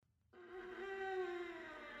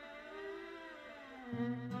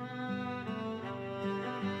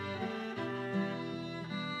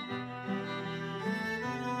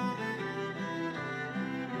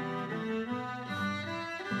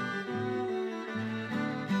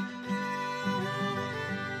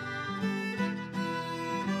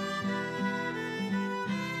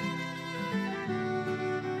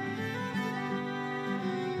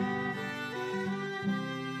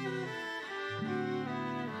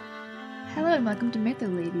Hello and welcome to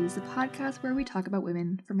Mytho Ladies, a podcast where we talk about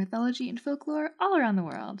women from mythology and folklore all around the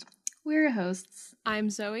world. We're your hosts. I'm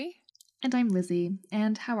Zoe. And I'm Lizzie.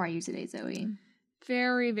 And how are you today, Zoe?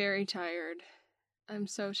 Very, very tired. I'm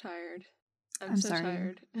so tired. I'm so sorry.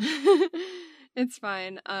 tired. It's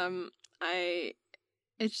fine.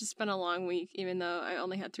 It's just been a long week, even though I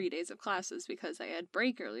only had 3 days of classes because I had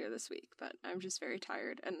break earlier this week, but I'm just very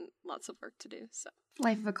tired and lots of work to do, so.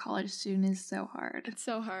 Life of a college student is so hard. It's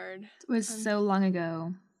so hard. It was so long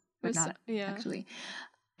ago, but not actually.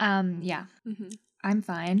 Yeah. Mm-hmm. I'm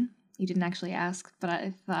fine. You didn't actually ask, but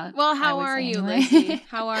I thought. Well, how are you, anyway. Lizzie?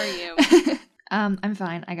 How are you? I'm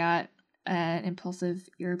fine. I got an impulsive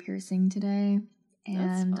ear piercing today,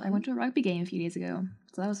 and I went to a rugby game a few days ago,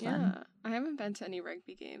 so that was fun. Yeah, I haven't been to any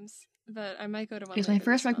rugby games, but I might go to one. It was my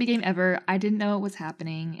first rugby game ever. I didn't know what was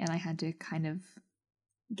happening, and I had to kind of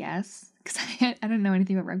guess because I didn't know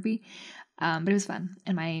anything about rugby, but it was fun,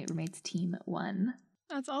 and my roommate's team won.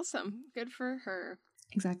 That's awesome. Good for her.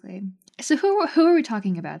 Exactly. So who are we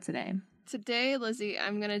talking about today? Today, Lizzie,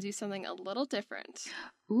 I'm going to do something a little different.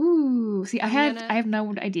 Ooh. See, I have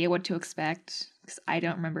no idea what to expect because I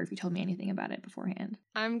don't remember if you told me anything about it beforehand.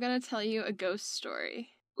 I'm going to tell you a ghost story.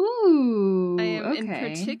 Ooh. I am in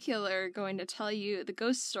particular going to tell you the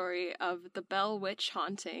ghost story of the Bell Witch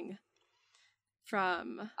haunting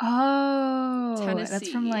from Tennessee. That's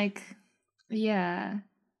from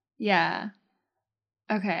yeah.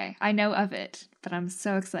 Okay, I know of it, but I'm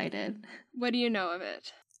so excited. What do you know of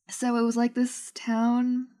it? So it was like this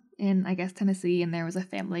town in, I guess, Tennessee, and there was a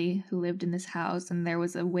family who lived in this house, and there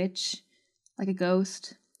was a witch, like a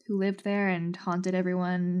ghost, who lived there and haunted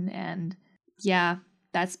everyone, and yeah,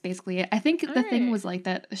 that's basically it. I think the thing was like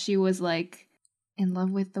that she was like in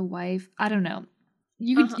love with the wife. I don't know.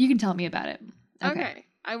 You can tell me about it. Okay.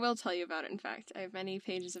 I will tell you about it, in fact. I have many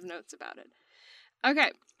pages of notes about it.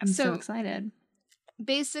 Okay. I'm so excited.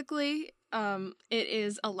 Basically, it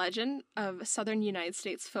is a legend of southern United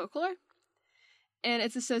States folklore, and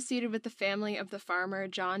it's associated with the family of the farmer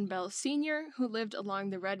John Bell Sr., who lived along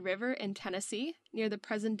the Red River in Tennessee, near the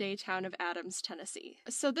present-day town of Adams, Tennessee.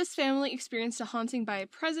 So this family experienced a haunting by a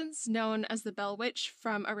presence known as the Bell Witch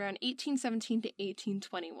from around 1817 to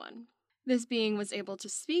 1821. This being was able to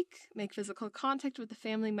speak, make physical contact with the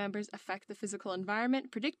family members, affect the physical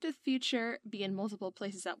environment, predict the future, be in multiple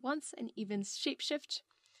places at once, and even shapeshift.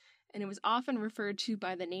 And it was often referred to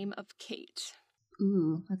by the name of Kate.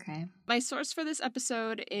 Ooh, okay. My source for this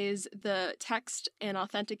episode is the text and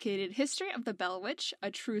authenticated history of the Bell Witch,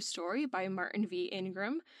 a true story by Martin V.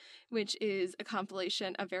 Ingram, which is a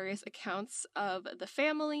compilation of various accounts of the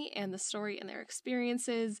family and the story and their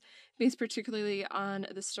experiences, based particularly on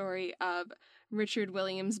the story of Richard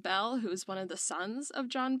Williams Bell, who is one of the sons of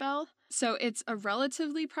John Bell. So it's a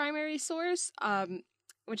relatively primary source,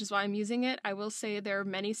 which is why I'm using it. I will say there are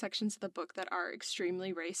many sections of the book that are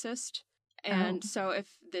extremely racist. And so if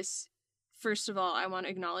this, first of all, I want to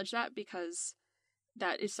acknowledge that because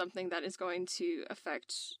that is something that is going to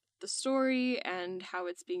affect the story and how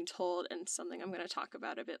it's being told, and something I'm going to talk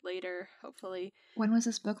about a bit later, hopefully. When was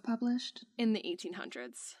this book published? In the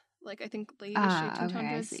 1800s. I think late 1800s. Okay,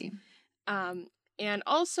 I see. And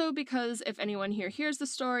also because if anyone here hears the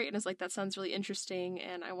story and is like, that sounds really interesting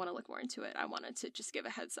and I want to look more into it, I wanted to just give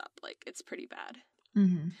a heads up. It's pretty bad.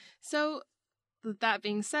 Mm-hmm. So, with that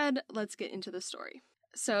being said, let's get into the story.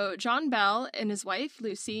 So, John Bell and his wife,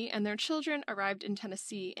 Lucy, and their children arrived in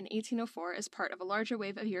Tennessee in 1804 as part of a larger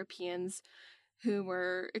wave of Europeans who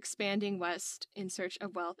were expanding west in search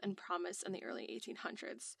of wealth and promise in the early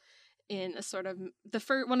 1800s, in a sort of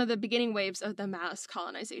one of the beginning waves of the mass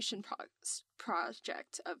colonization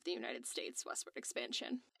project of the United States westward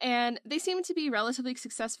expansion. And they seemed to be relatively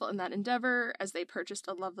successful in that endeavor as they purchased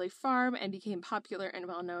a lovely farm and became popular and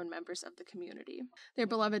well-known members of the community. Their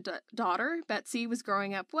beloved daughter, Betsy, was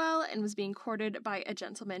growing up well and was being courted by a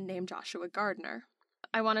gentleman named Joshua Gardner.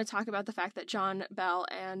 I want to talk about the fact that John Bell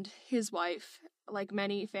and his wife, like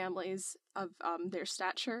many families of their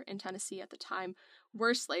stature in Tennessee at the time,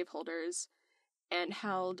 were slaveholders and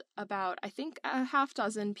held about, I think, a half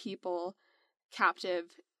dozen people captive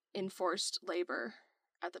in forced labor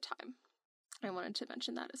at the time. I wanted to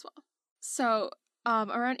mention that as well. So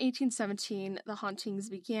Around 1817, the hauntings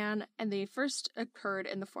began, and they first occurred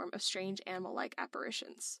in the form of strange animal-like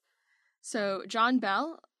apparitions. So John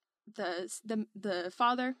Bell, the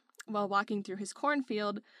father, while walking through his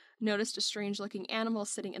cornfield, noticed a strange-looking animal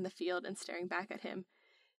sitting in the field and staring back at him.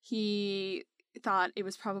 He thought it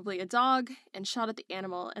was probably a dog and shot at the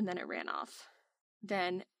animal, and then it ran off.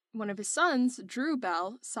 Then one of his sons, Drew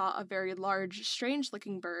Bell, saw a very large,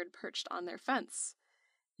 strange-looking bird perched on their fence.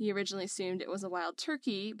 He originally assumed it was a wild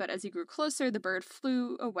turkey, but as he grew closer, the bird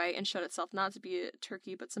flew away and showed itself not to be a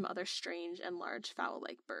turkey, but some other strange and large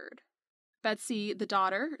fowl-like bird. Betsy, the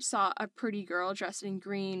daughter, saw a pretty girl dressed in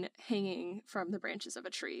green hanging from the branches of a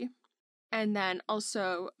tree. And then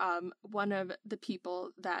also one of the people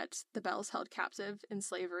that the Bells held captive in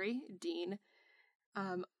slavery, Dean,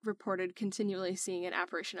 reported continually seeing an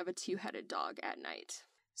apparition of a two-headed dog at night.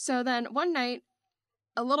 So then one night,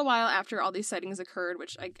 a little while after all these sightings occurred,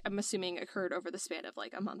 which I'm assuming occurred over the span of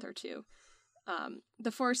like a month or two,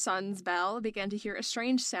 the four sons, Bell, began to hear a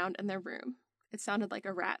strange sound in their room. It sounded like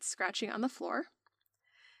a rat scratching on the floor.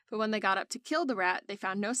 But when they got up to kill the rat, they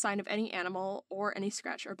found no sign of any animal or any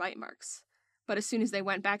scratch or bite marks. But as soon as they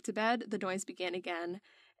went back to bed, the noise began again,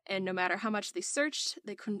 and no matter how much they searched,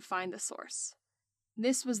 they couldn't find the source.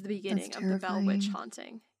 This was the beginning of the Bell Witch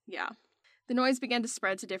haunting. Yeah. The noise began to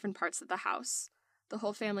spread to different parts of the house. The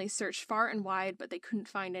whole family searched far and wide, but they couldn't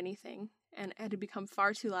find anything, and it had become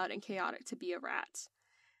far too loud and chaotic to be a rat.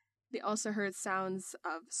 They also heard sounds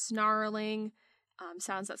of snarling,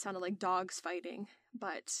 sounds that sounded like dogs fighting,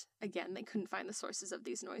 but again, they couldn't find the sources of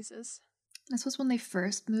these noises. This was when they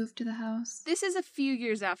first moved to the house? This is a few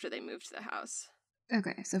years after they moved to the house.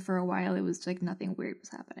 Okay, so for a while it was like nothing weird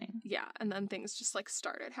was happening. Yeah, and then things just like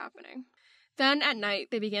started happening. Then at night,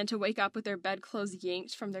 they began to wake up with their bedclothes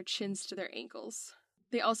yanked from their chins to their ankles.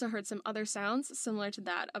 They also heard some other sounds similar to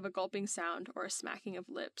that of a gulping sound or a smacking of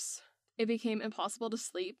lips. It became impossible to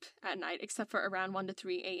sleep at night except for around 1 to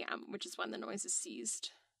 3 a.m., which is when the noises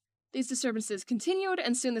ceased. These disturbances continued,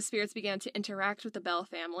 and soon the spirits began to interact with the Bell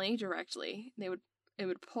family directly. It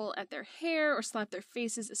would pull at their hair or slap their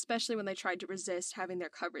faces, especially when they tried to resist having their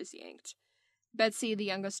covers yanked. Betsy, the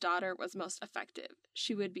youngest daughter, was most effective.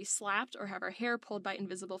 She would be slapped or have her hair pulled by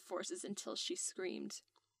invisible forces until she screamed.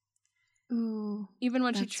 Ooh, even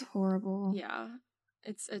when that's horrible. Yeah,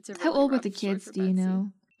 it's a really How old were rough the kids? story for Do you Betsy.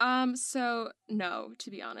 know? So no, to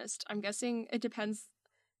be honest, I'm guessing it depends.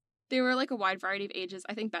 They were like a wide variety of ages.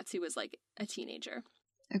 I think Betsy was like a teenager.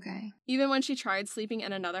 Okay. Even when she tried sleeping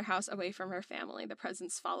in another house away from her family, the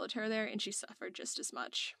presence followed her there, and she suffered just as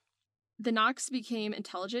much. The knocks became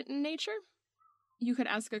intelligent in nature. You could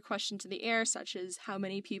ask a question to the air, such as how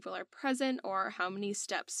many people are present or how many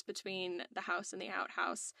steps between the house and the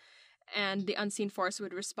outhouse, and the unseen force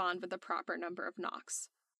would respond with the proper number of knocks.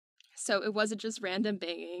 So it wasn't just random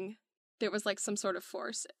banging. There was like some sort of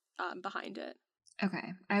force behind it.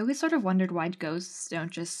 Okay. I always sort of wondered why ghosts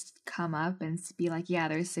don't just come up and be like, yeah,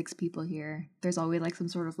 there's 6 people here. There's always like some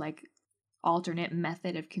sort of like alternate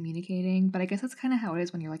method of communicating. But I guess that's kind of how it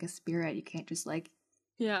is when you're like a spirit. You can't just like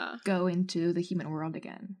go into the human world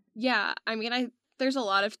again. Yeah. I mean, there's a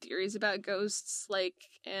lot of theories about ghosts,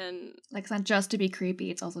 and like it's not just to be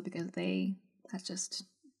creepy. It's also because that's just,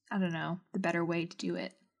 I don't know, the better way to do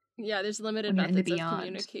it. Yeah, there's limited methods of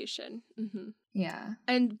communication. Mm-hmm. Yeah.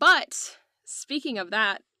 But speaking of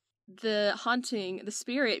that, the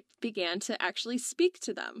spirit began to actually speak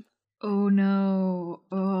to them. Oh no.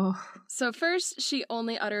 Oh. So first, she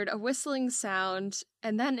only uttered a whistling sound,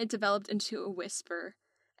 and then it developed into a whisper,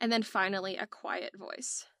 and then finally a quiet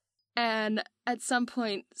voice. And at some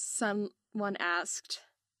point, someone asked,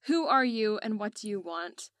 "Who are you and what do you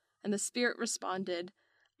want?" And the spirit responded,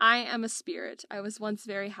 "I am a spirit. I was once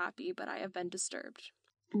very happy, but I have been disturbed."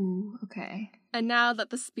 Ooh, okay. And now that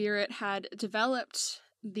the spirit had developed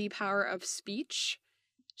the power of speech,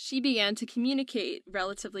 she began to communicate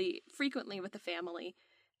relatively frequently with the family,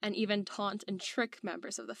 and even taunt and trick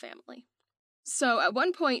members of the family. So at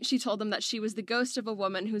one point, she told them that she was the ghost of a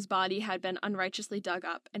woman whose body had been unrighteously dug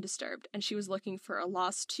up and disturbed, and she was looking for a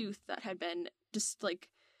lost tooth that had been just,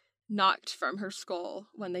 knocked from her skull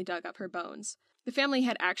when they dug up her bones. The family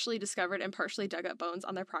had actually discovered and partially dug up bones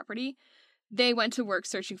on their property. They went to work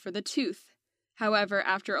searching for the tooth. However,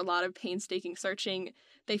 after a lot of painstaking searching,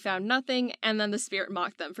 they found nothing, and then the spirit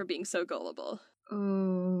mocked them for being so gullible.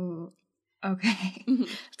 Oh, okay.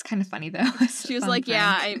 It's kind of funny, though. She was like,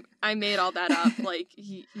 yeah, I made all that up,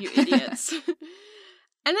 you idiots.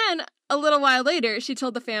 And then, a little while later, she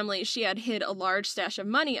told the family she had hid a large stash of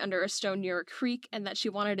money under a stone near a creek, and that she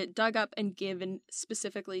wanted it dug up and given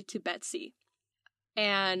specifically to Betsy.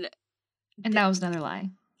 And that was another lie.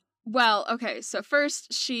 Well, okay, so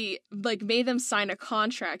first she, like, made them sign a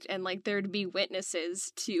contract and, like, there'd be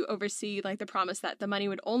witnesses to oversee, like, the promise that the money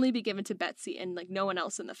would only be given to Betsy and, like, no one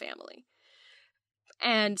else in the family.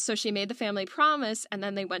 And so she made the family promise, and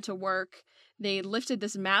then they went to work. They lifted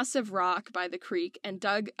this massive rock by the creek and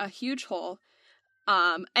dug a huge hole.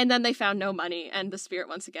 And then they found no money, and the spirit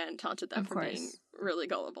once again taunted them Of for course. being really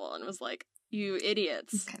gullible and was like, "You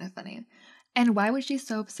idiots." It's kind of funny. And why was she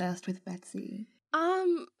so obsessed with Betsy?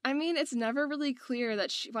 I mean, it's never really clear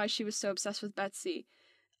that why she was so obsessed with Betsy.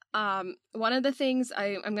 One of the things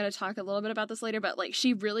I'm going to talk a little bit about this later, but like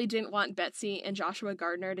she really didn't want Betsy and Joshua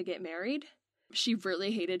Gardner to get married. She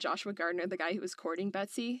really hated Joshua Gardner, the guy who was courting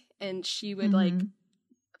Betsy, and she would like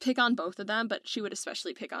pick on both of them, but she would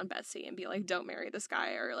especially pick on Betsy and be like, "Don't marry this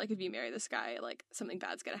guy," or like, "If you marry this guy, like something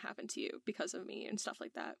bad's going to happen to you because of me," and stuff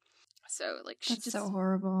like that. So like That's so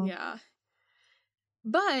horrible. Yeah.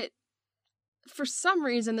 But for some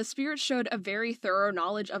reason, the spirit showed a very thorough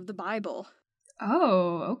knowledge of the Bible.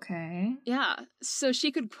 Oh, okay. Yeah. So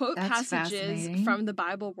she could quote That's passages from the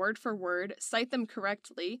Bible word for word, cite them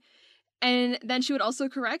correctly, and then she would also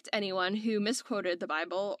correct anyone who misquoted the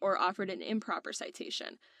Bible or offered an improper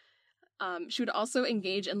citation. She would also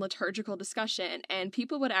engage in liturgical discussion, and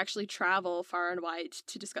people would actually travel far and wide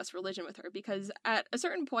to discuss religion with her, because at a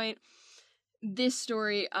certain point, this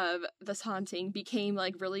story of this haunting became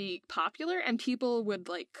like really popular, and people would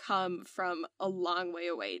like come from a long way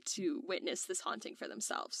away to witness this haunting for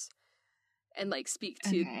themselves and like speak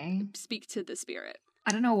to the spirit.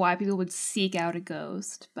 I don't know why people would seek out a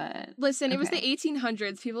ghost, but listen, It was the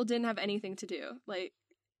 1800s. People didn't have anything to do. Like,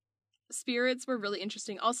 spirits were really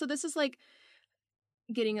interesting. Also, this is like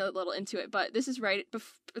getting a little into it, but this is right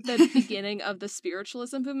the beginning of the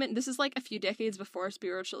spiritualism movement. This is like a few decades before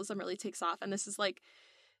spiritualism really takes off, and this is like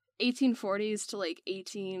 1840s to like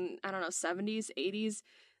 70s, 80s,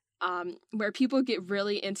 where people get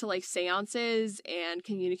really into like seances and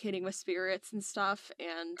communicating with spirits and stuff,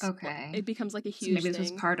 and it becomes like a huge maybe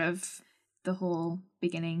this was part of the whole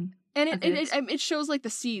beginning. And it shows like the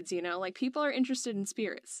seeds, you know, like people are interested in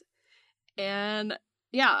spirits. And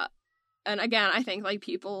yeah. And again, I think like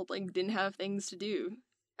people like didn't have things to do.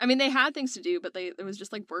 I mean, they had things to do, but it was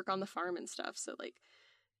just like work on the farm and stuff. So like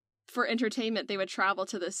for entertainment, they would travel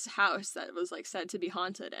to this house that was like said to be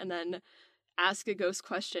haunted, and then ask a ghost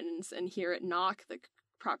questions and hear it knock the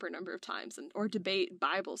proper number of times, or debate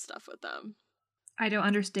Bible stuff with them. I don't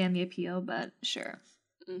understand the appeal, but sure.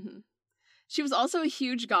 Mm-hmm. She was also a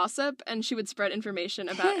huge gossip, and she would spread information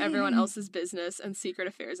about everyone else's business and secret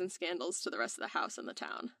affairs and scandals to the rest of the house and the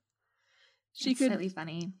town. It's slightly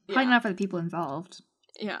funny. Probably not for the people involved.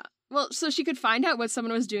 Yeah. Well, so she could find out what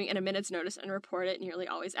someone was doing in a minute's notice and report it nearly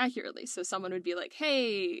always accurately. So someone would be like,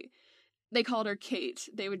 "Hey," they called her Kate.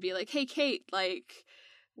 They would be like, "Hey, Kate, like,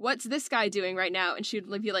 what's this guy doing right now?" And she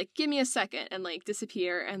would be like, "Give me a second," and like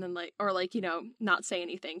disappear, and then like, or like, you know, not say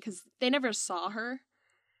anything, because they never saw her,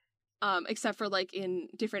 except for like in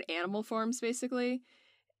different animal forms, basically.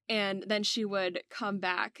 And then she would come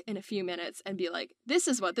back in a few minutes and be like, "This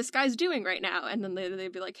is what this guy's doing right now." And then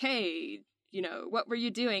they'd be like, "Hey, you know, what were you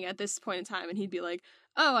doing at this point in time?" And he'd be like,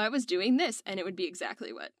 "Oh, I was doing this." And it would be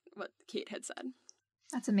exactly what Kate had said.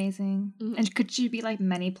 That's amazing. Mm-hmm. And could she be like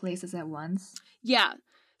many places at once? Yeah.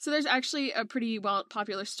 So there's actually a pretty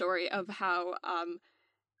popular story of how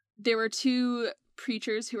there were two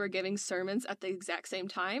preachers who were giving sermons at the exact same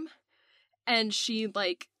time. And she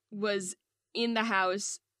like was in the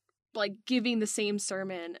house like giving the same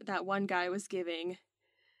sermon that one guy was giving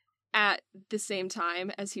at the same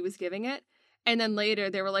time as he was giving it. And then later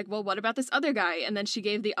they were like, "Well, what about this other guy?" And then she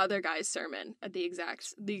gave the other guy's sermon at the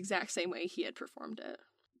exact same way he had performed it.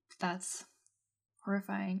 That's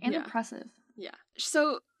horrifying and impressive. Yeah.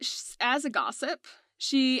 So as a gossip,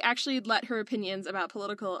 she actually let her opinions about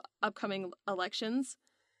political upcoming elections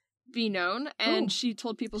be known, and she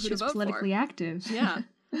told people who to vote for. She was politically active. Yeah.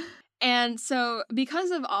 And so, because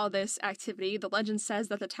of all this activity, the legend says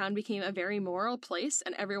that the town became a very moral place,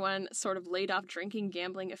 and everyone sort of laid off drinking,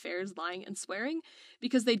 gambling, affairs, lying, and swearing,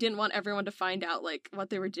 because they didn't want everyone to find out, like, what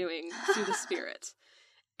they were doing through the spirit.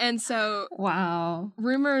 And so, wow,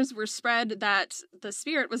 rumors were spread that the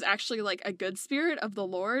spirit was actually, like, a good spirit of the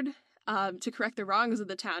Lord, to correct the wrongs of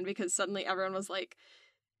the town, because suddenly everyone was, like,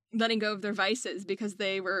 letting go of their vices because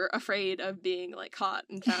they were afraid of being, like, caught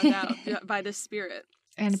and found out by this spirit.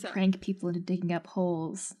 And prank people into digging up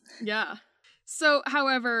holes. Yeah. So,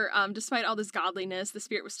 however, despite all this godliness, the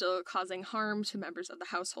spirit was still causing harm to members of the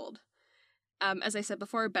household. As I said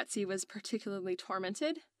before, Betsy was particularly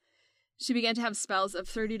tormented. She began to have spells of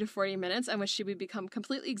 30 to 40 minutes in which she would become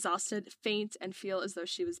completely exhausted, faint, and feel as though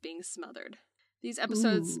she was being smothered. These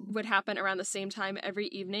episodes Ooh. would happen around the same time every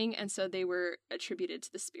evening, and so they were attributed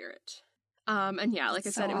to the spirit. And yeah, like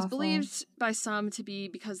That's I said, so it was awful. believed by some to be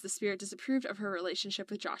because the spirit disapproved of her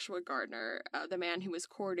relationship with Joshua Gardner, the man who was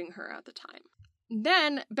courting her at the time.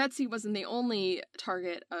 Then, Betsy wasn't the only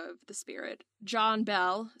target of the spirit. John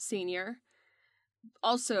Bell, Sr.,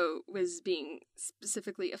 also was being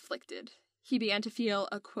specifically afflicted. He began to feel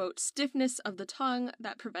a, quote, stiffness of the tongue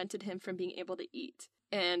that prevented him from being able to eat.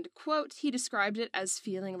 And, quote, he described it as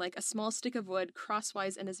feeling like a small stick of wood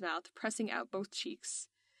crosswise in his mouth, pressing out both cheeks.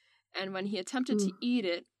 And when he attempted to Ooh. eat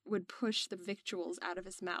it, would push the victuals out of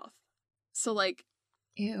his mouth. So, like,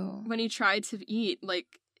 Ew. when he tried to eat,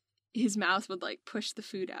 like, his mouth would, like, push the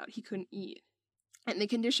food out. He couldn't eat. And the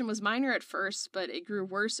condition was minor at first, but it grew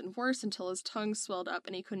worse and worse until his tongue swelled up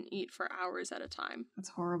and he couldn't eat for hours at a time. That's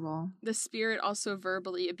horrible. The spirit also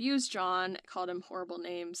verbally abused John, called him horrible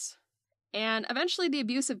names. And eventually the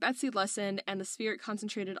abuse of Betsy lessened and the spirit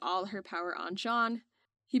concentrated all her power on John.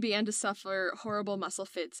 He began to suffer horrible muscle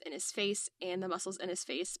fits in his face, and the muscles in his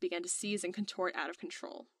face began to seize and contort out of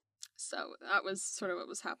control. So that was sort of what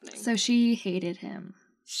was happening. So she hated him.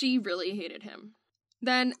 She really hated him.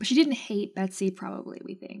 Then, But she didn't hate Betsy, probably,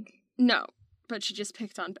 we think. no, but she just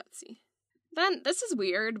picked on Betsy. Then, this is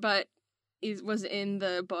weird, but it was in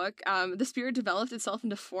the book. The spirit developed itself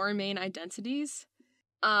into 4 main identities,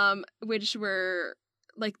 which were,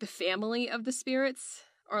 like, the family of the spirits,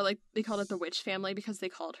 or, like, they called it the witch family because they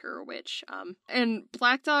called her a witch. And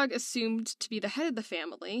Black Dog assumed to be the head of the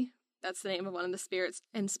family, that's the name of one of the spirits,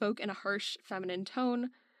 and spoke in a harsh feminine tone.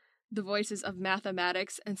 The voices of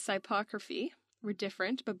mathematics and psychopathy were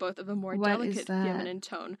different, but both of a more What is delicate that? feminine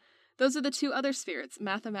tone. Those are the 2 other spirits,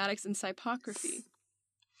 mathematics and psychopathy.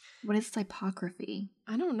 What is psychopathy?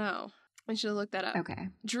 I don't know. I should have looked that up. Okay.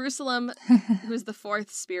 Jerusalem, who is the 4th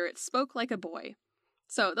spirit, spoke like a boy.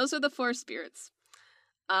 So those are the 4 spirits.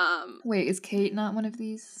 Wait, is Kate not one of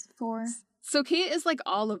these 4? So Kate is like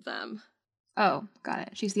all of them. Oh, got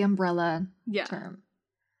it. She's the umbrella Yeah. term.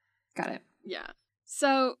 Got it. Yeah.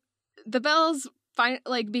 So the Bells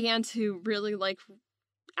began to really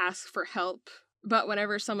ask for help, but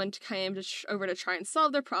whenever someone came over to try and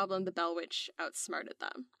solve their problem, the Bell Witch outsmarted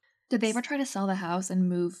them. Did they ever try to sell the house and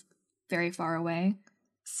move very far away?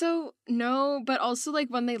 So no, but also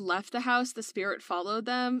when they left the house, the spirit followed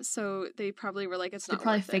them, so they probably were like, it's They not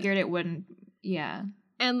probably worth it. figured it wouldn't. Yeah.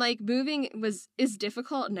 And moving is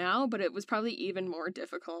difficult now, but it was probably even more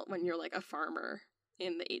difficult when you're a farmer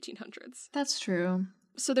in the 1800s. That's true.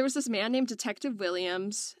 So there was this man named Detective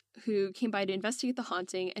Williams who came by to investigate the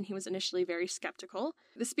haunting, and he was initially very skeptical.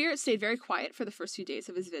 The spirit stayed very quiet for the first few days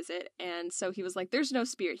of his visit, and so he was like, there's no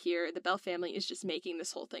spirit here. The Bell family is just making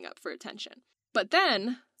this whole thing up for attention. But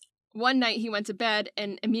then, one night he went to bed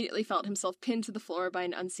and immediately felt himself pinned to the floor by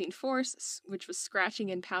an unseen force, which was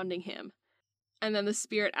scratching and pounding him. And then the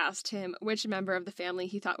spirit asked him which member of the family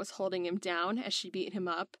he thought was holding him down as she beat him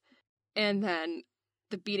up. And then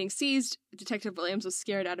the beating ceased, Detective Williams was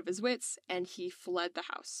scared out of his wits, and he fled the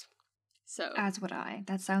house. So, As would I.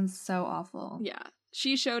 That sounds so awful. yeah,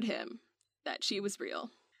 she showed him that she was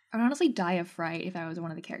real. I would honestly die of fright if I was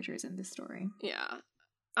one of the characters in this story. Yeah.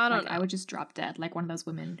 I don't know. I would just drop dead, like one of those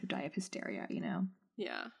women who die of hysteria, you know?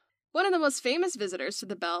 Yeah. One of the most famous visitors to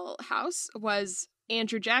the Bell house was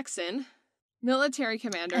Andrew Jackson, military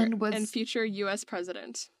commander and future U.S.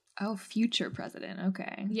 president. Oh, future president.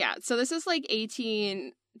 Okay. Yeah, so this is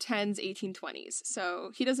 1810s, 1820s.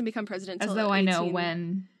 So he doesn't become president until As though I know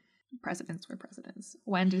when presidents were presidents.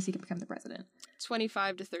 When does he become the president?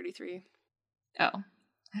 25 to 33. Oh.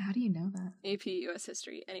 How do you know that? AP U.S.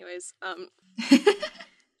 history. Anyways,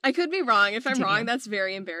 I could be wrong. If I'm wrong, that's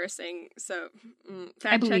very embarrassing. So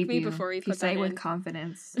fact check me before we put that in. You say with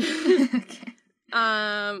confidence. Okay.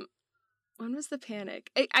 When was the panic?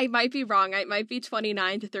 I might be wrong. It might be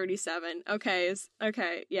 29 to 37. Okay.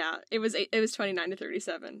 Okay. Yeah. It was 29 to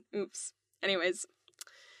 37. Oops. Anyways.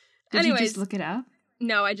 Did you just look it up?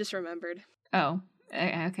 No, I just remembered. Oh.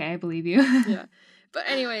 Okay. I believe you. Yeah. But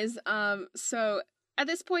anyways, so at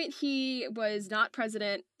this point he was not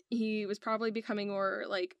president. He was probably becoming more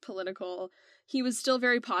political. He was still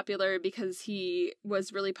very popular because he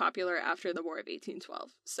was really popular after the War of 1812.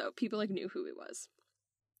 So people knew who he was.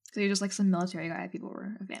 So you're just some military guy people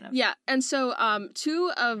were a fan of. Yeah, and so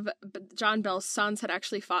 2 of John Bell's sons had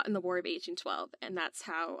actually fought in the War of 1812, and that's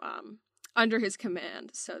how, under his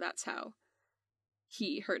command, so that's how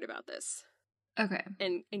he heard about this. Okay.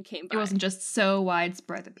 And came by. It wasn't just so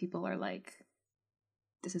widespread that people are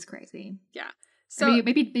this is crazy. Yeah. So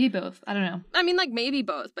maybe both. I don't know. I mean, maybe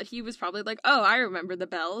both, but he was probably oh, I remember the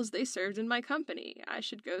Bells. They served in my company. I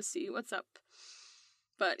should go see what's up.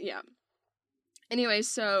 But yeah. Anyway,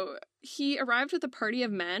 so he arrived with a party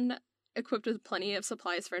of men equipped with plenty of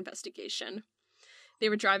supplies for investigation. They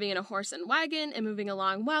were driving in a horse and wagon and moving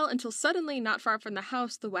along well until suddenly, not far from the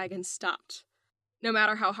house, the wagon stopped. No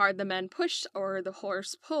matter how hard the men pushed or the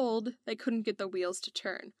horse pulled, they couldn't get the wheels to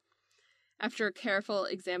turn. After a careful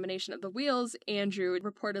examination of the wheels, Andrew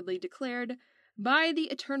reportedly declared, "By the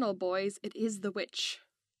eternal, boys, it is the witch."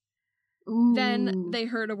 Ooh. Then they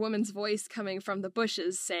heard a woman's voice coming from the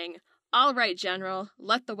bushes saying, "All right, General,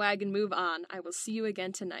 let the wagon move on. I will see you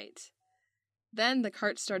again tonight." Then the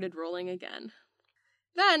cart started rolling again.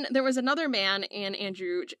 Then there was another man in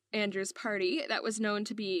Andrew's party that was known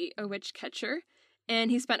to be a witch catcher,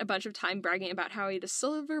 and he spent a bunch of time bragging about how he had a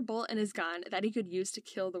silver bullet in his gun that he could use to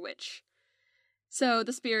kill the witch. So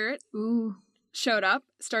the spirit showed up,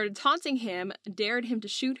 started taunting him, dared him to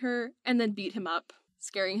shoot her, and then beat him up,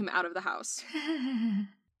 scaring him out of the house.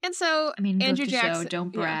 And so Andrew Jackson, don't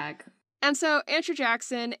brag. Yeah. And so Andrew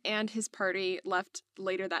Jackson and his party left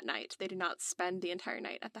later that night. They did not spend the entire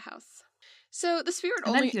night at the house. So the spirit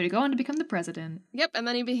and then he would go on to become the president. Yep, and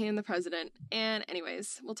then he became the president. And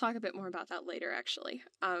anyways, we'll talk a bit more about that later, actually.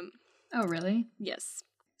 Oh, really? Yes.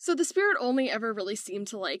 So the spirit only ever really seemed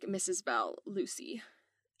to like Mrs. Bell, Lucy.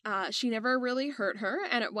 She never really hurt her,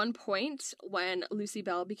 and at one point, when Lucy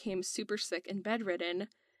Bell became super sick and bedridden,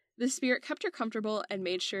 the spirit kept her comfortable and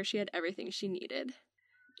made sure she had everything she needed.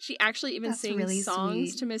 She actually even sang really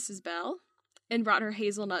songs to Mrs. Bell and brought her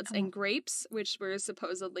hazelnuts and grapes, which were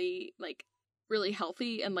supposedly, like, really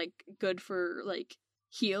healthy and, like, good for, like,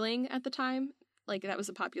 healing at the time. Like, that was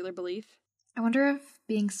a popular belief. I wonder if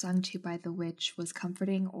being sung to by the witch was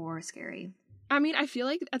comforting or scary. I mean, I feel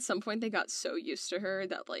like at some point they got so used to her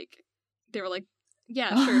that, like, they were like,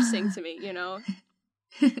 yeah, sure, sing to me, you know?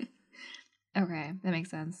 Okay, that makes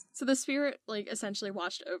sense. So the spirit, like, essentially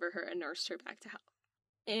watched over her and nursed her back to health.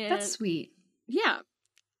 And that's sweet. Yeah.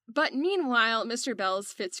 But meanwhile, Mr.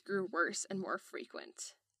 Bell's fits grew worse and more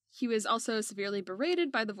frequent. He was also severely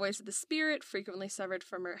berated by the voice of the spirit, frequently suffered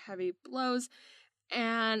from her heavy blows,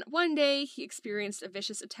 and one day he experienced a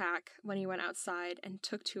vicious attack when he went outside and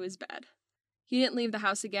took to his bed. He didn't leave the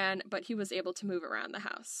house again, but he was able to move around the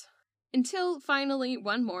house. Until, finally,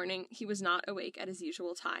 one morning, he was not awake at his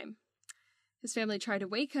usual time. His family tried to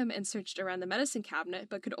wake him and searched around the medicine cabinet,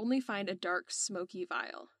 but could only find a dark, smoky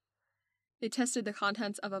vial. They tested the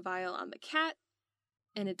contents of a vial on the cat,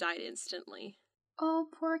 and it died instantly. Oh,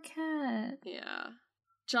 poor cat. Yeah.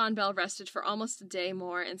 John Bell rested for almost a day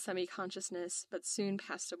more in semi-consciousness, but soon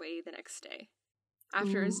passed away the next day.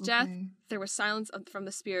 After his death, there was silence from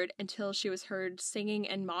the spirit until she was heard singing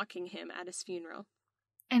and mocking him at his funeral.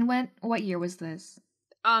 And what year was this?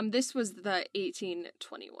 This was the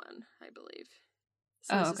 1821, I believe.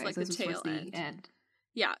 So this is like so the tail end.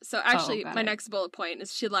 Yeah, so actually, my next bullet point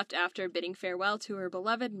is she left after bidding farewell to her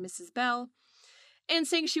beloved Mrs. Bell and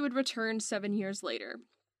saying she would return 7 years later.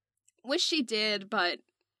 Which she did, but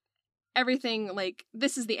everything, like,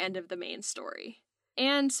 this is the end of the main story.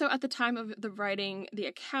 And so at the time of the writing the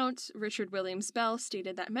account, Richard Williams Bell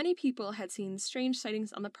stated that many people had seen strange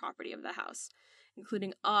sightings on the property of the house,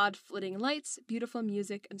 including odd flitting lights, beautiful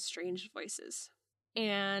music, and strange voices.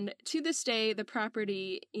 And to this day, the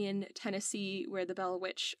property in Tennessee where the Bell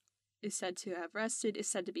Witch is said to have rested is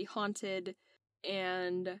said to be haunted,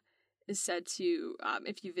 and is said to,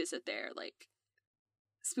 if you visit there, like,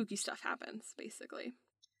 spooky stuff happens, basically.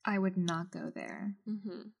 I would not go there.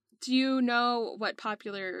 Mm-hmm. Do you know what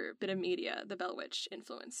popular bit of media the Bell Witch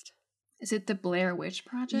influenced? Is it the Blair Witch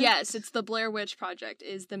Project? Yes, it's the Blair Witch Project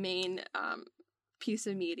is the main piece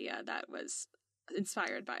of media that was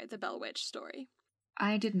inspired by the Bell Witch story.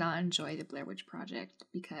 I did not enjoy the Blair Witch Project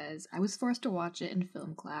because I was forced to watch it in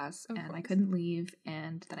film class and I couldn't leave,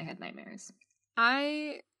 and then I had nightmares.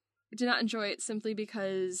 I did not enjoy it simply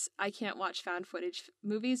because I can't watch found footage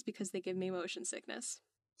movies because they give me motion sickness.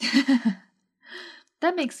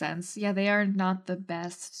 That makes sense. Yeah, they are not the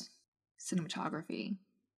best cinematography.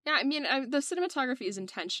 Yeah, I mean, the cinematography is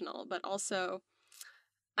intentional, but also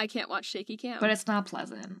I can't watch shaky cam. But it's not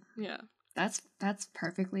pleasant. Yeah. That's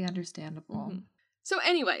perfectly understandable. Mm-hmm. So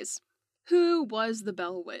anyways, who was the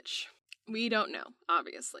Bell Witch? We don't know,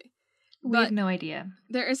 obviously. We have no idea.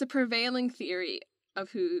 There is a prevailing theory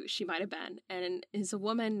of who she might have been, and is a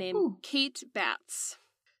woman named Kate Batts.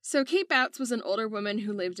 So Kate Batts was an older woman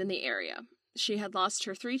who lived in the area. She had lost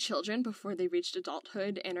her 3 children before they reached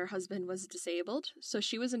adulthood, and her husband was disabled, so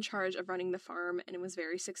she was in charge of running the farm and was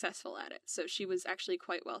very successful at it. So she was actually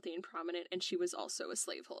quite wealthy and prominent, and she was also a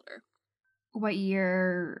slaveholder. What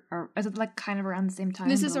year, or is it like kind of around the same time?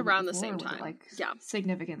 This is around the same time. Like, yeah.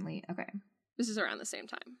 Significantly, okay. This is around the same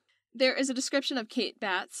time. There is a description of Kate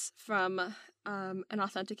Batts from an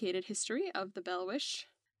authenticated history of the Bell Witch,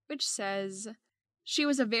 which says, "She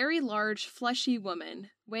was a very large, fleshy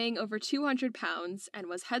woman, weighing over 200 pounds, and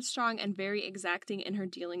was headstrong and very exacting in her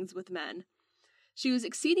dealings with men. She was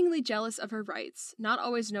exceedingly jealous of her rights, not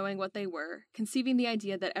always knowing what they were, conceiving the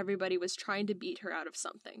idea that everybody was trying to beat her out of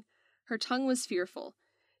something. Her tongue was fearful.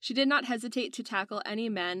 She did not hesitate to tackle any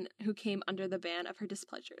men who came under the ban of her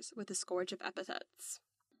displeasures with a scourge of epithets.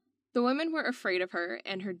 The women were afraid of her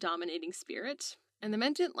and her dominating spirit, and the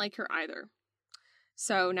men didn't like her either.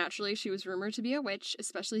 So, naturally, she was rumored to be a witch,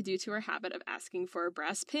 especially due to her habit of asking for a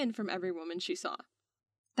brass pin from every woman she saw."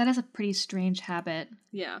 That is a pretty strange habit.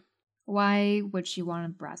 Yeah. Why would she want a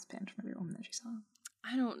brass pin from every woman that she saw?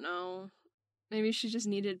 I don't know. Maybe she just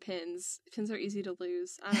needed pins. Pins are easy to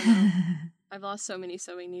lose. I don't know. I've lost so many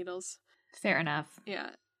sewing needles. Fair enough.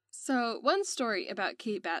 Yeah. So, one story about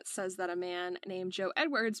Kate Batts says that a man named Joe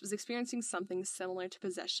Edwards was experiencing something similar to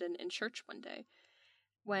possession in church one day,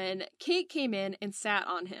 when Kate came in and sat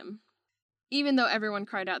on him. Even though everyone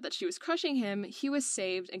cried out that she was crushing him, he was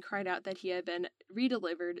saved and cried out that he had been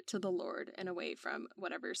redelivered to the Lord and away from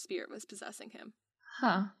whatever spirit was possessing him.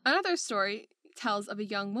 Huh. Another story tells of a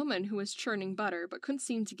young woman who was churning butter but couldn't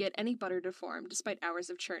seem to get any butter to form despite hours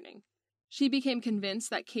of churning. She became convinced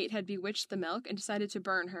that Kate had bewitched the milk and decided to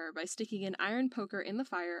burn her by sticking an iron poker in the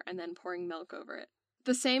fire and then pouring milk over it.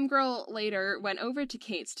 The same girl later went over to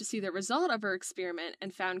Kate's to see the result of her experiment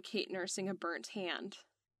and found Kate nursing a burnt hand,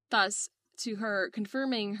 thus to her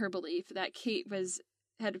confirming her belief that Kate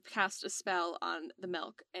had cast a spell on the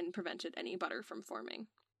milk and prevented any butter from forming.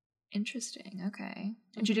 Interesting. Okay.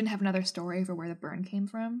 And she didn't have another story for where the burn came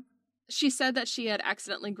from? She said that she had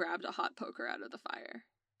accidentally grabbed a hot poker out of the fire.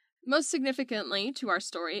 Most significantly to our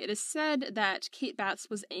story, it is said that Kate Batts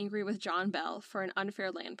was angry with John Bell for an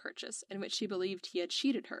unfair land purchase in which she believed he had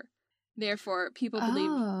cheated her. Therefore, people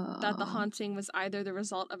believed that the haunting was either the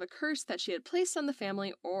result of a curse that she had placed on the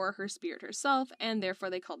family or her spirit herself, and therefore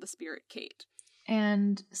they called the spirit Kate.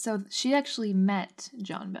 And so she actually met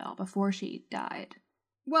John Bell before she died.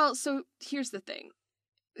 Well, so here's the thing.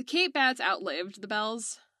 Kate Batts outlived the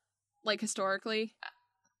Bells, like, historically.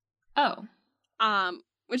 Oh.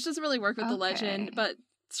 Which doesn't really work with the legend, but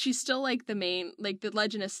she's still, like, the main, like, the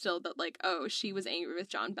legend is still that, like, oh, she was angry with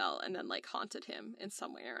John Bell and then, like, haunted him in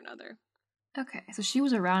some way or another. Okay, so she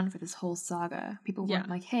was around for this whole saga. People weren't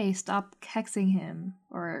like, hey, stop hexing him,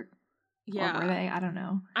 or were they? I don't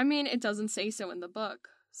know. I mean, it doesn't say so in the book,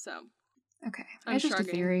 so. Okay, it's just a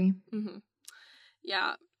theory. Mm-hmm.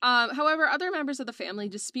 Yeah. However, other members of the family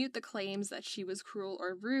dispute the claims that she was cruel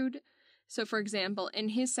or rude. So, for example, in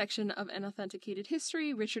his section of An Authenticated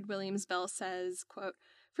History, Richard Williams Bell says, quote,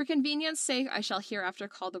 "For convenience sake, I shall hereafter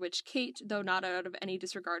call the witch Kate, though not out of any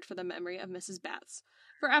disregard for the memory of Mrs. Batts.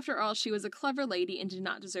 For after all, she was a clever lady and did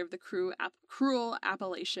not deserve the cruel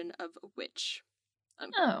appellation of witch."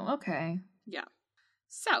 Unquote. Oh, okay. Yeah.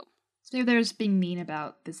 So maybe they're just being mean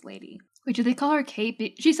about this lady. Wait, did they call her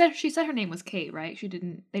Kate? She said her name was Kate, right? They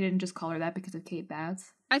didn't just call her that because of Kate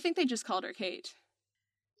Batts? I think they just called her Kate.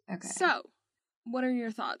 Okay. So, what are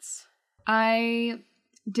your thoughts? I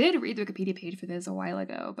did read the Wikipedia page for this a while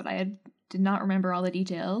ago, but I did not remember all the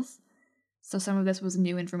details. So some of this was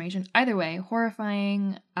new information. Either way,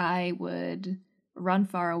 horrifying. I would run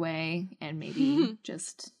far away and maybe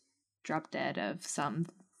just drop dead of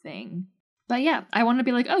something. But yeah, I want to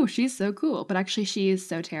be like, oh, she's so cool. But actually, she is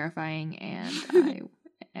so terrifying and I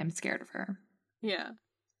am scared of her. Yeah.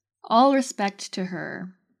 All respect to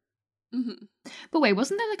her. Mm-hmm. But wait,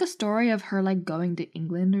 wasn't there like a story of her like going to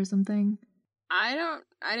England or something? I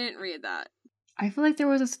didn't read that. I feel like there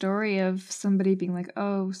was a story of somebody being like,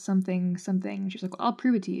 oh, something. She was like, well, I'll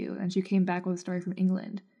prove it to you. And she came back with a story from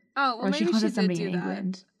England. Oh, well, or maybe she did do that.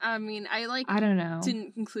 England. I mean, I don't know.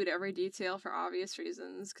 Didn't include every detail for obvious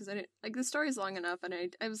reasons, because I didn't, like, the story's long enough, and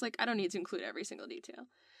I was like, I don't need to include every single detail.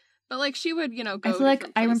 But, like, she would, go I feel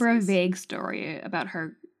like I remember a vague story about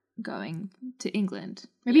her going to England.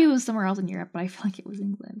 Maybe it was somewhere else in Europe, but I feel like it was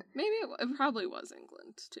England. Maybe it probably was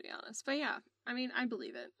England, to be honest. But yeah, I mean, I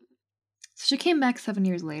believe it. So she came back 7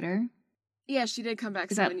 years later? Yeah, she did come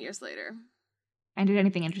back 7 years later. And did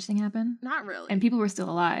anything interesting happen? Not really. And people were still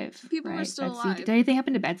alive. People were still alive. Did anything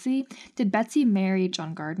happen to Betsy? Did Betsy marry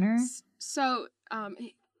John Gardner? So,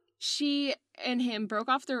 she and him broke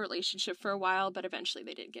off their relationship for a while, but eventually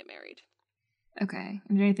they did get married. Okay.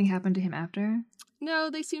 And did anything happen to him after? No,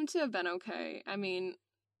 they seem to have been okay. I mean,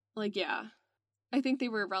 like, yeah. I think they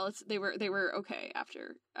were they were okay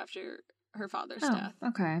after her father's death.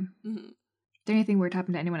 Okay. Mm-hmm. Did anything weird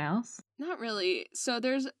happen to anyone else? Not really. So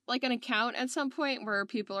there's, like, an account at some point where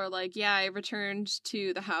people are like, yeah, I returned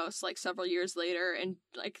to the house, like, several years later, and,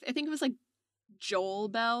 like, I think it was, like, Joel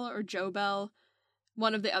Bell or Joe Bell,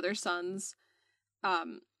 one of the other sons,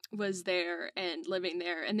 was there and living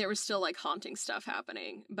there, and there was still like haunting stuff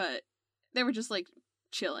happening, but they were just like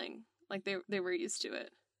chilling, like they were used to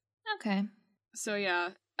it. Okay. So yeah,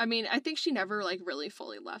 I mean, I think she never like really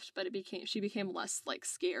fully left, but she became less like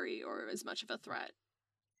scary or as much of a threat.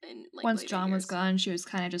 In, like, once later John years. was gone, she was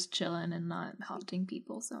kind of just chilling and not haunting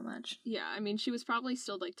people so much. Yeah, I mean, she was probably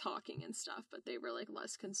still like talking and stuff, but they were like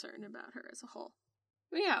less concerned about her as a whole.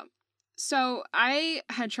 But yeah. So I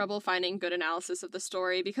had trouble finding good analysis of the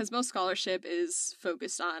story because most scholarship is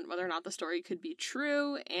focused on whether or not the story could be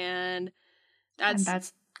true, and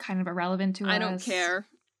that's kind of irrelevant to us. I don't care.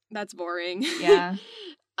 That's boring. Yeah.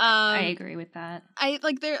 I agree with that.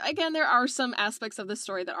 There are some aspects of the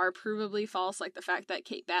story that are provably false, like the fact that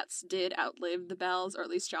Kate Batts did outlive the Bells, or at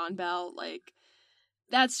least John Bell. Like,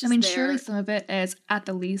 that's just, I mean, surely some of it is at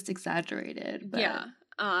the least exaggerated, but yeah.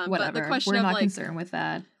 Whatever. But the question we're not like, concerned with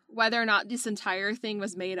that. Whether or not this entire thing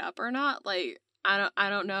was made up or not, like, I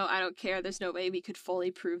don't know. I don't care. There's no way we could fully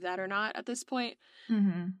prove that or not at this point.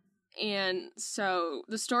 Mm-hmm. And so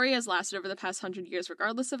the story has lasted over the past 100 years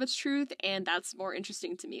regardless of its truth, and that's more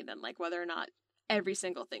interesting to me than like whether or not every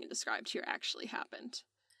single thing described here actually happened.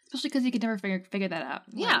 Especially because you could never figure that out.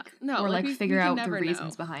 Yeah, no. Or like figure out the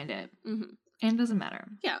reasons know. behind it. Mm-hmm. And it doesn't matter.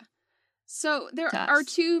 Yeah. So there are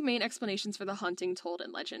two main explanations for the haunting told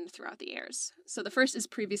in legend throughout the years. So the first is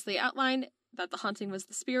previously outlined, that the haunting was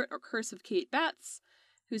the spirit or curse of Kate Batts,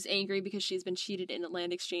 who's angry because she's been cheated in a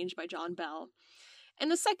land exchange by John Bell. And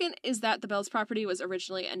the second is that the Bell's property was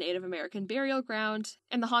originally a Native American burial ground,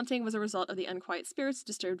 and the haunting was a result of the unquiet spirits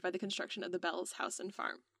disturbed by the construction of the Bell's house and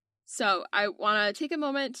farm. So I want to take a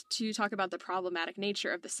moment to talk about the problematic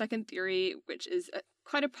nature of the second theory, which is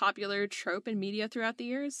quite a popular trope in media throughout the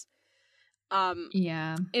years.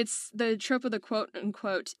 Yeah. It's the trope of the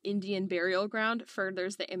quote-unquote Indian burial ground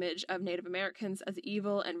furthers the image of Native Americans as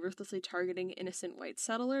evil and ruthlessly targeting innocent white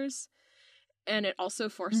settlers. And it also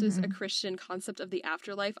forces a Christian concept of the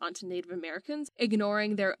afterlife onto Native Americans,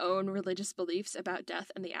 ignoring their own religious beliefs about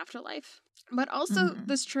death and the afterlife. But also,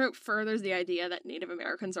 this trope furthers the idea that Native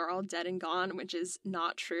Americans are all dead and gone, which is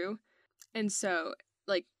not true. And so,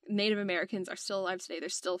 like, Native Americans are still alive today. They're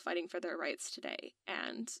still fighting for their rights today.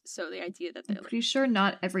 And so the idea that I'm pretty sure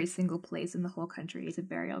not every single place in the whole country is a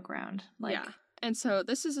burial ground. Yeah. And so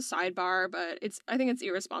this is a sidebar, but I think it's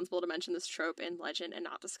irresponsible to mention this trope in legend and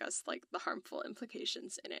not discuss, like, the harmful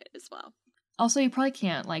implications in it as well. Also, you probably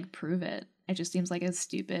can't, like, prove it. It just seems like a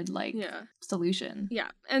stupid, like, solution. Yeah.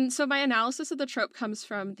 And so my analysis of the trope comes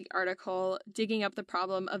from the article Digging Up the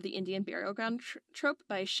Problem of the Indian Burial Ground Trope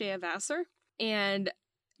by Shea Vassar. And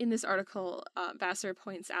in this article, Vassar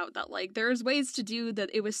points out that, like, there's ways to do that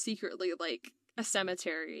it was secretly, like, a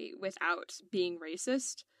cemetery without being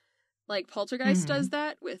racist. Like, Poltergeist does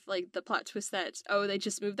that with, like, the plot twist that, oh, they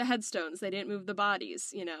just moved the headstones, they didn't move the bodies,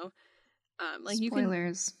 you know? Like,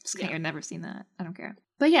 spoilers. I've never seen that. I don't care.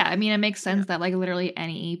 But yeah, I mean, it makes sense that, like, literally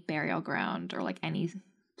any burial ground or, like, any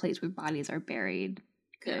place where bodies are buried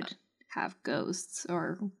could have ghosts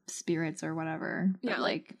or spirits or whatever. But,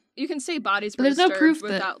 like, you can say bodies were disturbed no proof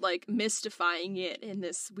without, like, mystifying it in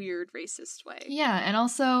this weird racist way. Yeah, and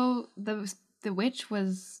also the witch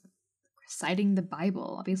was citing the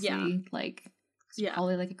Bible, obviously, like,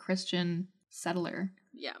 probably like a Christian settler.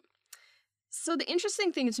 Yeah. So the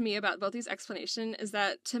interesting thing to me about both these explanations is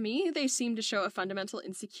that, to me, they seem to show a fundamental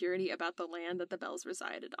insecurity about the land that the Bells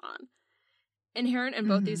resided on. Inherent in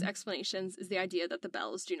both these explanations is the idea that the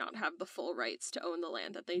Bells do not have the full rights to own the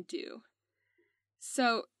land that they do.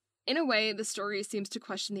 So, in a way, the story seems to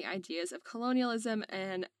question the ideas of colonialism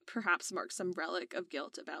and perhaps mark some relic of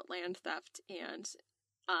guilt about land theft and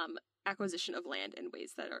acquisition of land in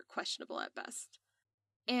ways that are questionable at best.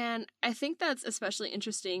 And I think that's especially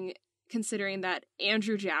interesting considering that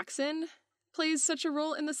Andrew Jackson plays such a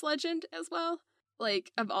role in this legend as well,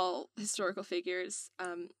 like, of all historical figures.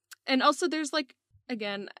 And also there's, like,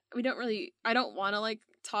 again, I don't want to, like,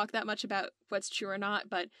 talk that much about what's true or not,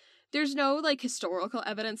 but there's no, like, historical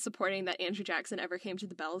evidence supporting that Andrew Jackson ever came to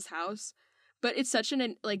the Bell's house, but it's such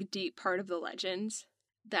an, like, deep part of the legend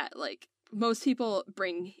that, like, most people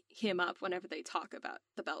bring him up whenever they talk about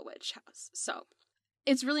the Bell Witch house. So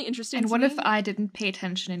it's really interesting. And what if I didn't pay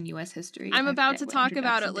attention in U.S. history? I'm about to talk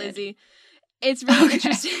about it, Lizzie. It's really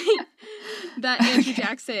interesting that Andrew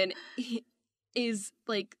Jackson is,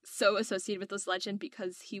 like, so associated with this legend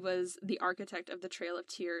because he was the architect of the Trail of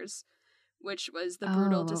Tears, which was the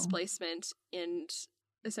brutal displacement and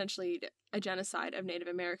essentially a genocide of Native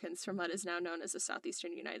Americans from what is now known as the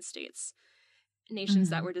southeastern United States. Nations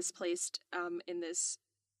that were displaced in this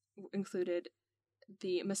included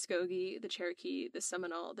the Muskogee, the Cherokee, the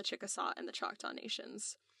Seminole, the Chickasaw, and the Choctaw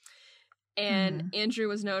nations. And Andrew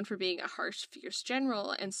was known for being a harsh, fierce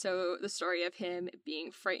general, and so the story of him being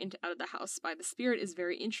frightened out of the house by the spirit is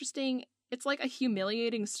very interesting. It's like a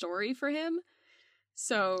humiliating story for him.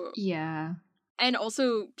 So yeah. And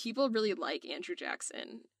also, people really like Andrew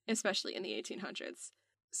Jackson, especially in the 1800s.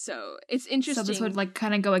 So it's interesting. So this would like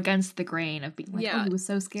kind of go against the grain of being like, oh, he was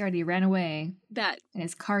so scared he ran away. And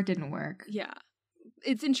his car didn't work. Yeah.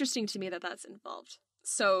 It's interesting to me that that's involved.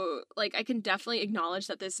 So, like, I can definitely acknowledge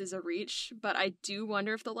that this is a reach, but I do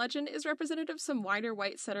wonder if the legend is representative of some wider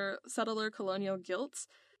white settler colonial guilt.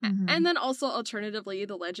 And then also, alternatively,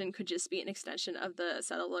 the legend could just be an extension of the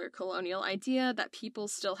settler colonial idea that people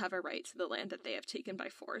still have a right to the land that they have taken by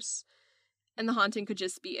force. And the haunting could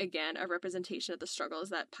just be, again, a representation of the struggles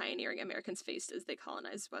that pioneering Americans faced as they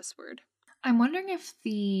colonized westward. I'm wondering if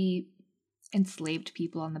the enslaved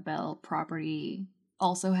people on the Bell property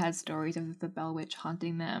also had stories of the Bell Witch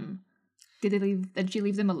haunting them. Did she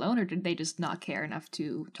leave them alone, or did they just not care enough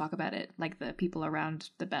to talk about it, like the people around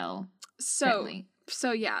the Bell family?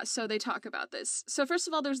 So they talk about this. So first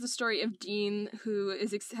of all, there's the story of Dean, who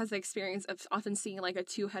has the experience of often seeing like a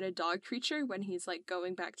two-headed dog creature when he's like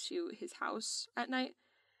going back to his house at night.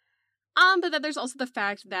 But then there's also the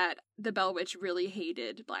fact that the Bell Witch really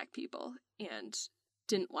hated Black people and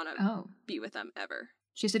didn't want to be with them ever.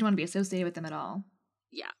 She just didn't want to be associated with them at all.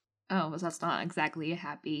 Yeah. Oh, well, that's not exactly a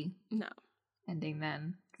happy ending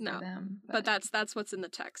then. No, them, but that's what's in the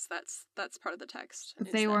text. That's part of the text.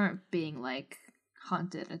 But they weren't being like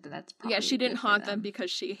haunted. That's probably she didn't haunt them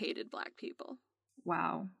because she hated Black people.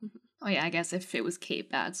 Wow. Oh yeah, I guess if it was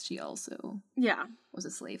Kate Batts, she also was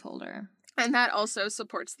a slaveholder. And that also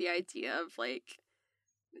supports the idea of like,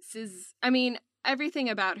 this is, I mean, everything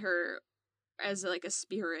about her as like a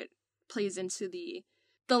spirit plays into the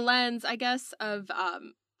lens, I guess, of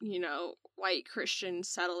white Christian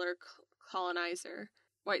settler colonizer,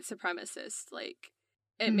 white supremacist. Like,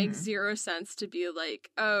 it makes zero sense to be like,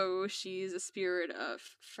 oh, she's a spirit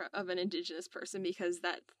of an indigenous person, because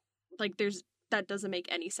that doesn't make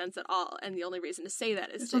any sense at all. And the only reason to say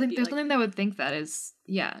that is there's something that would think that is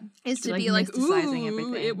to be like, ooh,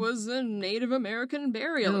 everything. It was a Native American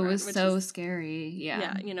burial. It was so scary.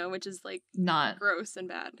 Yeah, which is like not gross and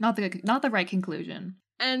bad. Not the right conclusion.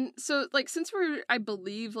 And so, like, since we're, I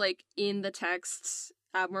believe, like, in the texts,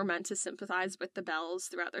 we're meant to sympathize with the Bells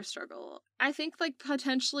throughout their struggle, I think, like,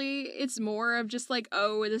 potentially it's more of just, like,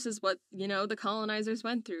 oh, this is what, the colonizers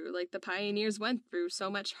went through. Like, the pioneers went through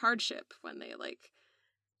so much hardship when they, like,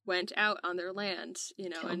 went out on their land,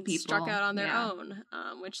 and struck out on their own,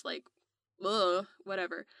 which, like, ugh,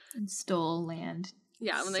 whatever. And stole land.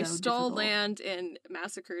 Yeah, when they stole land and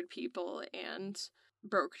massacred people and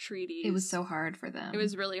broke treaties. It was so hard for them. It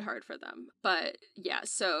was really hard for them. But yeah,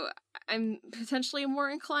 so I'm potentially more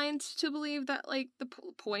inclined to believe that like the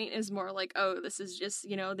point is more like, oh, this is just,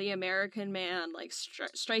 the American man like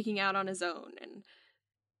striking out on his own, and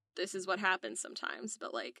this is what happens sometimes.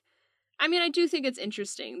 But like, I mean, I do think it's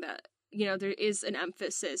interesting that, there is an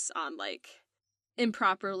emphasis on like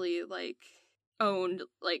improperly like owned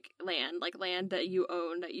like land that you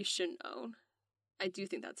own that you shouldn't own. I do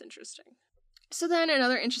think that's interesting. So then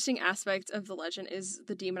another interesting aspect of the legend is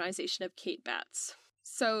the demonization of Kate Batts.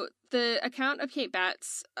 So the account of Kate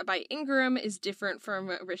Batts by Ingram is different from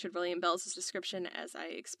Richard William Bell's description, as I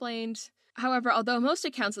explained. However, although most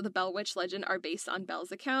accounts of the Bell Witch legend are based on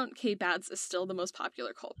Bell's account, Kate Batts is still the most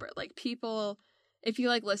popular culprit. Like, people, if you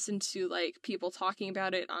like listen to like people talking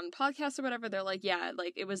about it on podcasts or whatever, they're like, yeah,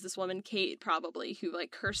 like it was this woman Kate probably who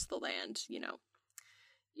like cursed the land,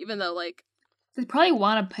 even though like they probably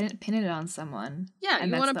want to pin it on someone. Yeah, and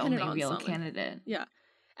you want to pin it on the only real someone. Candidate. Yeah,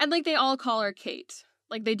 and like they all call her Kate.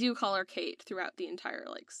 Like they do call her Kate throughout the entire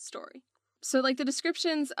like story. So like the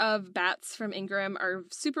descriptions of Batts from Ingram are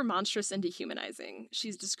super monstrous and dehumanizing.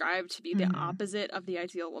 She's described to be the opposite of the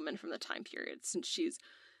ideal woman from the time period, since she's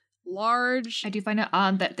large. I do find it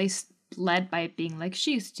odd that they led by being like,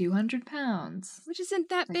 she's 200 pounds, which isn't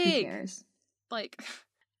that like, big. Who cares? Like.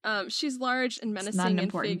 She's large and menacing not an in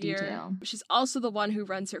important figure. Detail. She's also the one who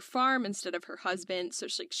runs her farm instead of her husband, so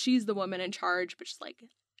she's the woman in charge, but she's like,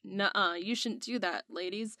 nuh-uh, you shouldn't do that,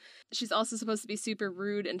 ladies. She's also supposed to be super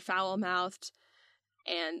rude and foul-mouthed,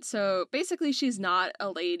 and so basically she's not a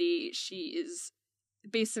lady. She is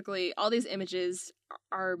basically, all these images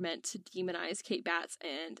are meant to demonize Kate Batts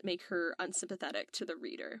and make her unsympathetic to the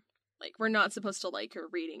reader. Like, we're not supposed to like her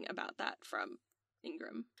reading about that from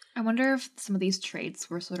Ingram. I wonder if some of these traits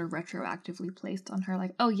were sort of retroactively placed on her,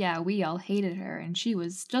 like, oh yeah, we all hated her, and she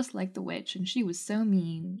was just like the witch, and she was so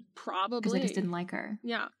mean. Probably. Because they just didn't like her.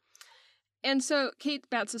 Yeah. And so Kate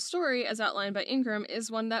Batts' story, as outlined by Ingram, is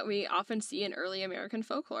one that we often see in early American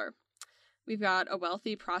folklore. We've got a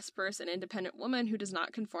wealthy, prosperous, and independent woman who does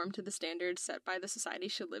not conform to the standards set by the society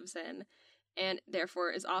she lives in, and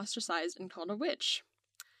therefore is ostracized and called a witch.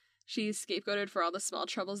 She's scapegoated for all the small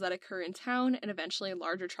troubles that occur in town, and eventually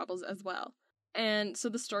larger troubles as well. And so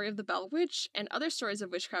the story of the Bell Witch and other stories of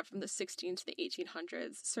witchcraft from the 1600s to the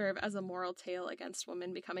 1800s serve as a moral tale against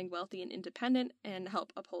women becoming wealthy and independent and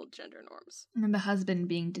help uphold gender norms. And then the husband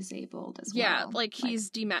being disabled as well. Yeah, like he's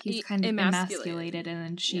he's kind of emasculated, and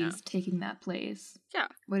then she's taking that place. Yeah.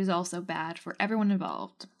 What is also bad for everyone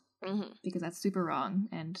involved. Mm-hmm. Because that's super wrong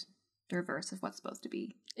and the reverse of what's supposed to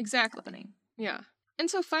be happening. Yeah. And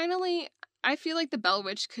so finally, I feel like the Bell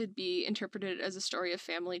Witch could be interpreted as a story of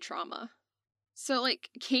family trauma. So, like,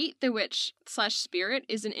 Kate the witch / spirit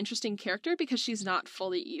is an interesting character because she's not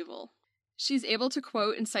fully evil. She's able to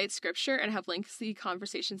quote and cite scripture and have lengthy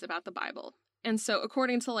conversations about the Bible. And so,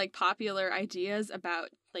 according to, like, popular ideas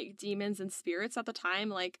about, like, demons and spirits at the time,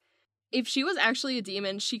 like, if she was actually a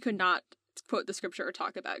demon, she could not quote the scripture or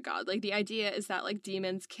talk about God. Like, the idea is that, like,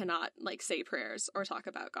 demons cannot, like, say prayers or talk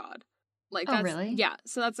about God. Like, that's, really? Yeah,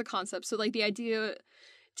 so that's a concept. So, like, the idea...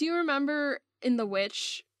 Do you remember in The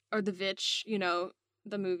Witch... or The Vitch, you know,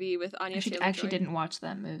 the movie with Anya Taylor-Joy? I actually didn't watch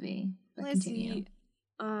that movie. But Let's continue.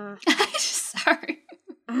 See. Sorry.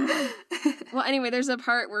 Well, anyway, there's a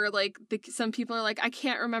part where, like, some people are like, I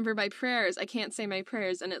can't remember my prayers. I can't say my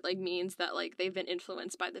prayers. And it, like, means that, like, they've been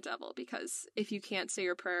influenced by the devil. Because if you can't say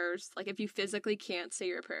your prayers, like, if you physically can't say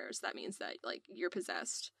your prayers, that means that, like, you're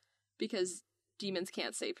possessed. Because demons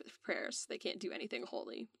can't say prayers. They can't do anything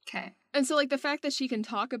holy. Okay. And so, like, the fact that she can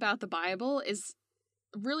talk about the Bible is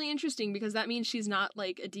really interesting because that means she's not,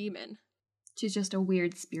 like, a demon. She's just a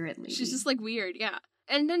weird spirit lady. She's just, like, weird, yeah.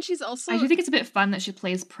 And then she's also... I do think it's a bit fun that she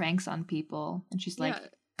plays pranks on people and she's, like,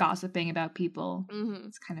 gossiping about people. Mm-hmm.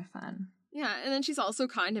 It's kind of fun. Yeah, and then she's also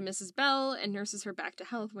kind to Mrs. Bell and nurses her back to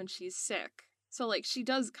health when she's sick. So, like, she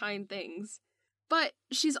does kind things. But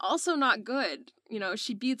she's also not good. You know,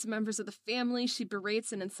 she beats members of the family, she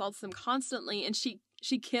berates and insults them constantly, and she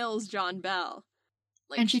kills John Bell.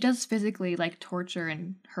 Like, and she does physically, like, torture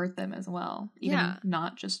and hurt them as well. Even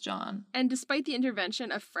not just John. And despite the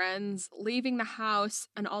intervention of friends, leaving the house,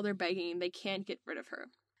 and all their begging, they can't get rid of her.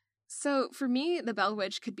 So, for me, the Bell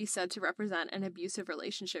Witch could be said to represent an abusive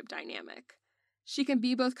relationship dynamic. She can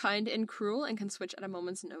be both kind and cruel and can switch at a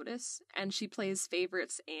moment's notice, and she plays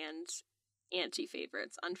favorites and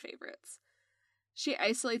anti-favorites, unfavorites. She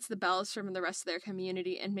isolates the Bells from the rest of their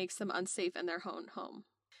community and makes them unsafe in their own home.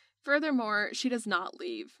 Furthermore, she does not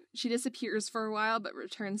leave. She disappears for a while but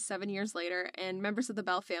returns 7 years later, and members of the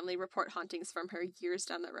Bell family report hauntings from her years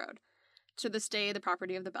down the road. To this day, the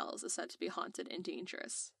property of the Bells is said to be haunted and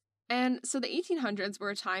dangerous. And so the 1800s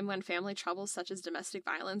were a time when family troubles such as domestic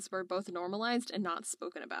violence were both normalized and not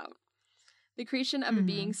spoken about. The creation of a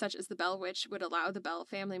being such as the Bell Witch would allow the Bell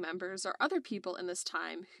family members or other people in this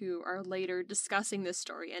time who are later discussing this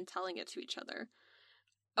story and telling it to each other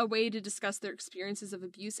a way to discuss their experiences of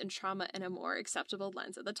abuse and trauma in a more acceptable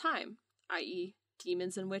lens at the time, i.e.,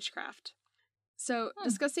 demons and witchcraft. So,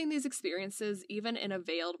 discussing these experiences, even in a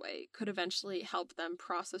veiled way, could eventually help them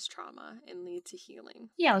process trauma and lead to healing.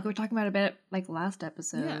 Yeah, like we were talking about a bit, like last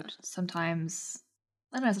episode. Yeah. Sometimes,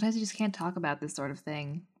 I don't know, sometimes you just can't talk about this sort of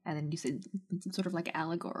thing, and then you said it's sort of like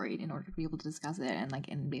allegory in order to be able to discuss it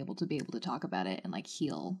and be able to talk about it and, like,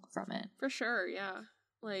 heal from it. For sure, yeah.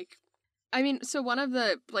 Like, I mean, so one of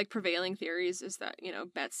the, like, prevailing theories is that, you know,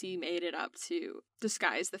 Betsy made it up to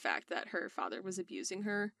disguise the fact that her father was abusing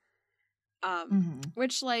her.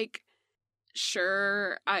 Which, like,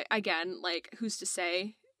 sure, again, like, who's to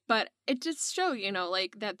say? But it just show, you know,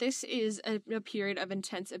 like, that this is a period of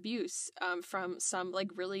intense abuse from some, like,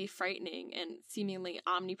 really frightening and seemingly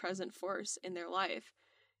omnipresent force in their life,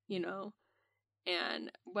 you know?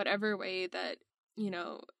 And whatever way that, you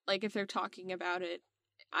know, like, if they're talking about it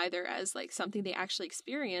either as, like, something they actually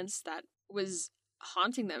experienced that was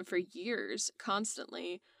haunting them for years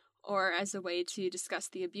constantly, or as a way to discuss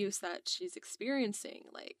the abuse that she's experiencing,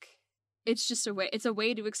 like, it's just it's a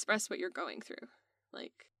way to express what you're going through.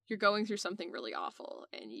 Like, you're going through something really awful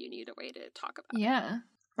and you need a way to talk about it. Yeah.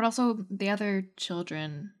 But also the other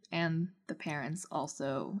children and the parents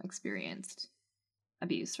also experienced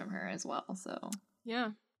abuse from her as well, so.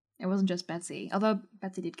 Yeah. It wasn't just Betsy, although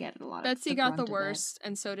Betsy did get it a lot. Betsy got the worst,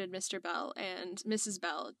 and so did Mr. Bell, and Mrs.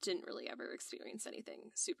 Bell didn't really ever experience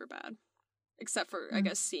anything super bad. Except for, I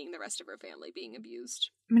guess, seeing the rest of her family being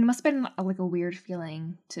abused. I mean, it must have been like a weird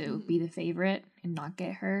feeling to be the favorite and not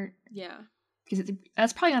get hurt. Yeah. Because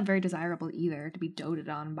that's probably not very desirable either, to be doted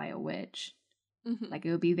on by a witch. Like,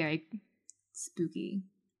 it would be very spooky.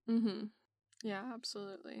 Mm-hmm. Yeah,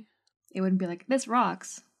 absolutely. It wouldn't be like, this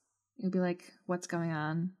rocks. It would be like, what's going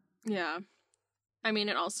on? Yeah. I mean,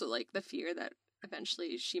 and also, like, the fear that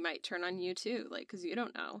eventually she might turn on you, too. Like, because you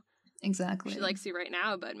don't know. Exactly. She likes you right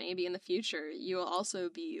now, but maybe in the future you will also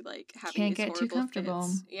be, like, having Can't these get too horrible comfortable.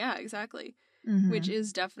 fits. Yeah, exactly. Mm-hmm. Which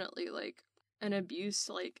is definitely, like, an abuse,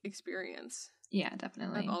 like, experience. Yeah,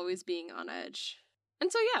 definitely. Of always being on edge.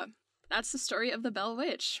 And so, yeah, that's the story of the Bell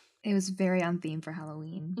Witch. It was very on theme for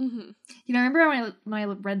Halloween. Mm-hmm. You know, remember when I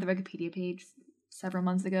read the Wikipedia page several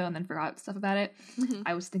months ago and then forgot stuff about it? Mm-hmm.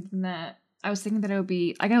 I was thinking that it would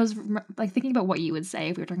be like, I was like thinking about what you would say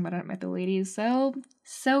if we were talking about it on Mytho Ladies. So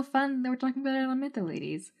fun that we're talking about it on Mytho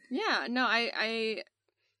Ladies. Yeah, no, I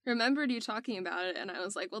remembered you talking about it, and I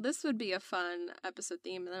was like, well, this would be a fun episode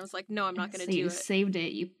theme. And I was like, no, I'm not going to do you it. Saved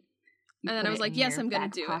it. You and then I was like, yes, I'm going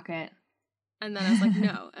to do it. And then I was like,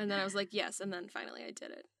 no. And then I was like, yes. And then finally I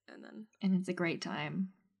did it. And it's a great time.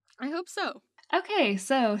 I hope so. Okay,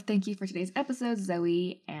 so thank you for today's episode,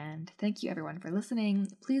 Zoe, and thank you everyone for listening.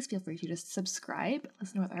 Please feel free to just subscribe,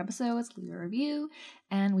 listen to other episodes, leave a review,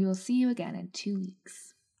 and we will see you again in 2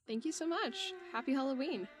 weeks. Thank you so much. Happy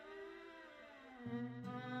Halloween.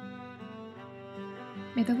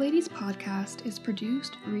 Mytho Ladies podcast is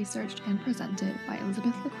produced, researched, and presented by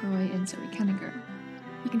Elizabeth LaCroix and Zoe Kenninger.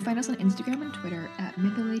 You can find us on Instagram and Twitter at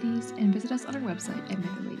MythoLadies and visit us on our website at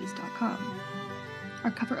mytholadies.com.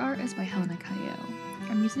 Our cover art is by Helena Cayo.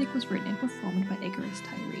 Our music was written and performed by Icarus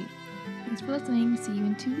Tyree. Thanks for listening. See you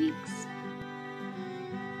in 2 weeks.